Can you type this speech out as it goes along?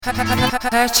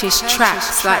Purchase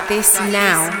tracks like this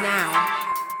now.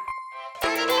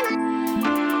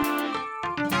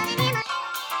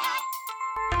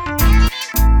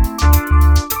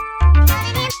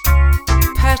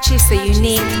 Purchase a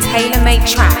unique, tailor-made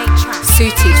track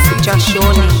suited for just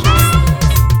your needs.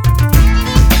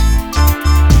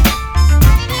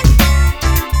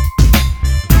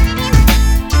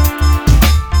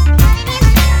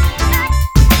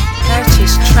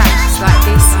 Purchase tracks like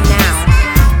this now.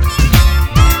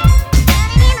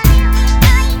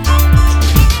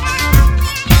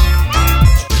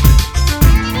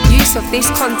 Use of this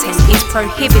content is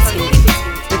prohibited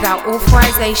without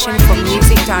authorization from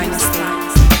Music Dynasty.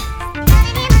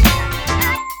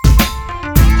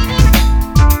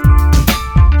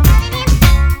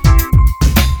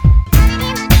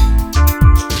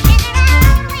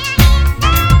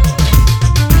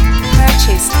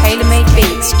 Purchase tailor-made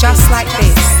beats just like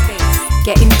this.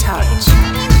 Get in touch.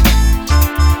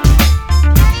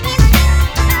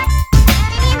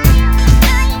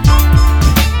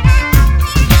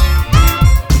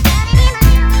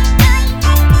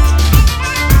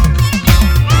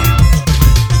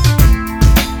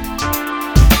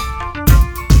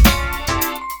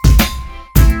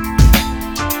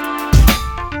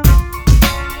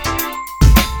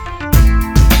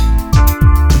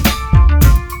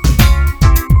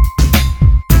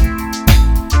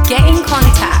 Get in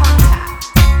contact.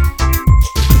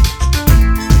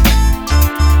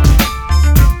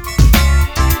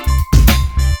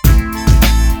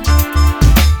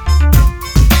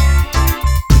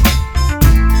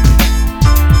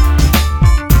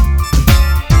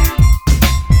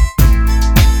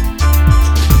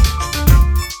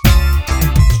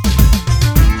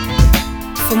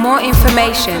 For more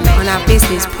information on our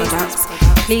business products,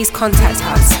 please contact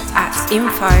us at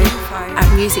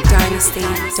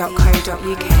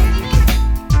info@musicdynasty.co.uk.